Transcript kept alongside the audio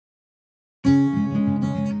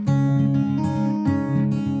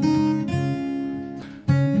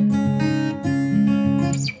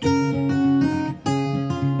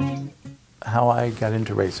how I got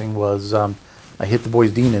into racing was I hit the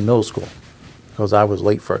boys' dean in middle school because I was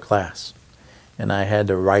late for a class. And I had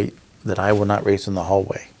to write that I will not race in the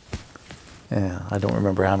hallway. Yeah, I don't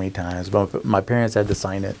remember how many times, but my parents had to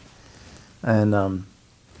sign it. And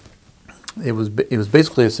it was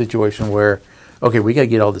basically a situation where, okay, we got to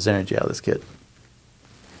get all this energy out of this kid.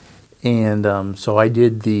 And so I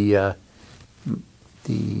did the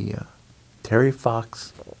Terry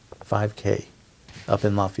Fox 5K up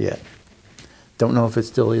in Lafayette. Don't know if it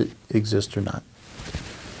still exists or not.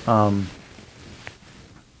 I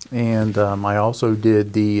also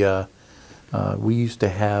did the, we used to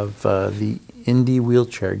have the Indy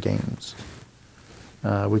Wheelchair Games,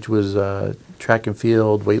 which was track and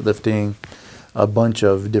field, weightlifting, a bunch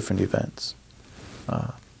of different events.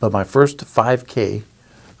 But my first 5K,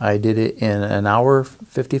 I did it in 1 hour,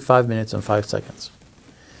 55 minutes, and 5 seconds.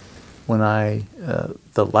 When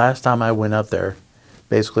the last time I went up there,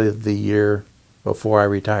 basically the year before I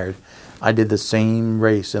retired, I did the same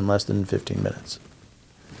race in less than 15 minutes.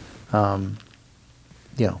 You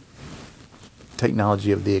know,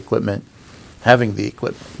 technology of the equipment, having the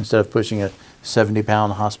equipment instead of pushing a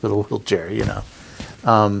 70-pound hospital wheelchair, you know,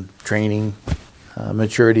 training,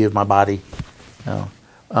 maturity of my body. You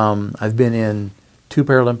know. I've been in 2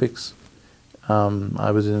 Paralympics. I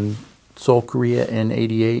was in Seoul, Korea in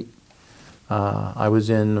 '88. I was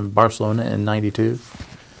in Barcelona in '92.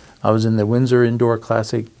 I was in the Windsor Indoor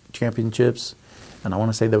Classic Championships, and I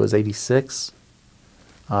want to say that was '86.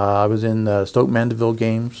 I was in the Stoke Mandeville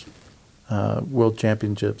Games, World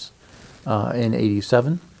Championships in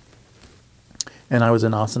 '87. And I was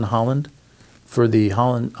in Austin, Holland for the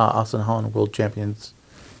Austin, Holland World Championships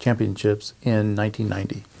in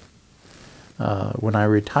 1990. When I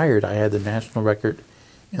retired, I had the national record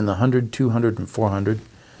in the 100, 200, and 400.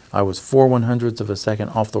 I was 4/100ths of a second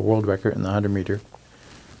off the world record in the 100 meter.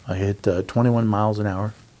 I hit 21 miles an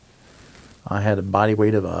hour. I had a body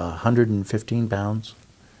weight of 115 pounds.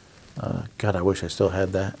 God, I wish I still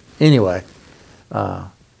had that. Anyway,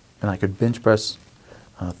 and I could bench press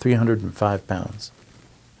 305 pounds.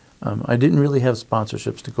 I didn't really have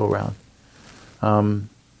sponsorships to go around.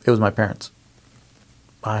 It was my parents.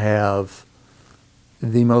 I have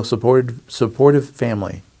the most supportive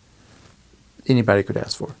family anybody could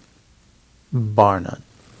ask for, bar none.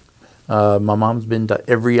 My mom's been to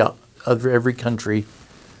every country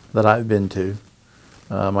that I've been to.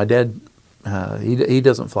 My dad, he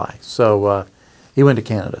doesn't fly, so he went to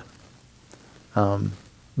Canada.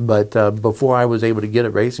 But before I was able to get a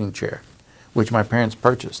racing chair, which my parents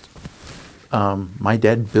purchased, my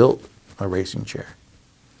dad built a racing chair.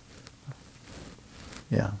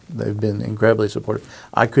 Yeah, they've been incredibly supportive.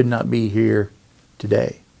 I could not be here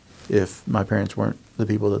today if my parents weren't the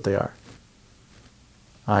people that they are.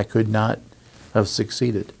 I could not have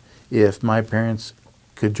succeeded if my parents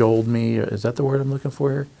cajoled me. Is that the word I'm looking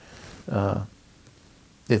for here?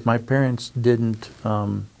 If my parents didn't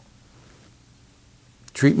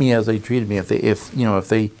treat me as they treated me, if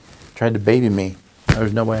they tried to baby me,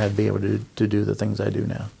 there's no way I'd be able to do the things I do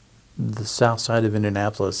now. The south side of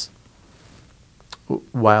Indianapolis,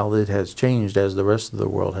 while it has changed as the rest of the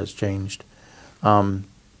world has changed,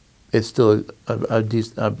 it's still a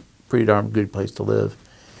pretty darn good place to live.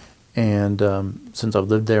 And since I've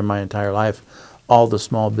lived there my entire life, all the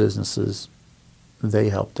small businesses, they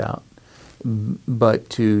helped out. But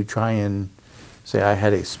to try and say I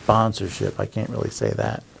had a sponsorship, I can't really say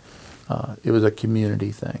that. It was a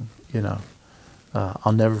community thing, you know.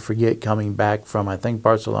 I'll never forget coming back from, I think,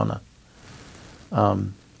 Barcelona.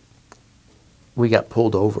 We got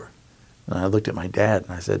pulled over. And I looked at my dad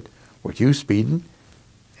and I said, "Were you speeding?"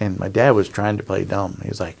 And my dad was trying to play dumb. He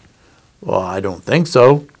was like, "Well, I don't think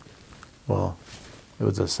so." Well, it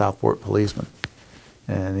was a Southport policeman.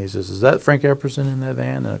 And he says, "Is that Frank Epperson in that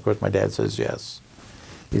van?" And of course my dad says yes.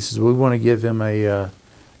 He says, "We want to give him a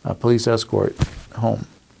police escort home."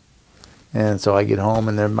 And so I get home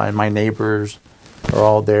and then my neighbors are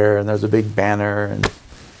all there and there's a big banner, and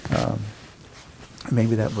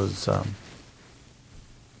maybe that was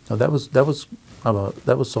no, that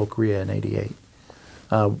was Seoul, Korea in '88.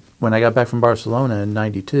 When I got back from Barcelona in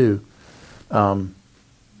 '92,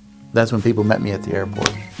 that's when people met me at the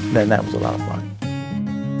airport. Then that was a lot of fun.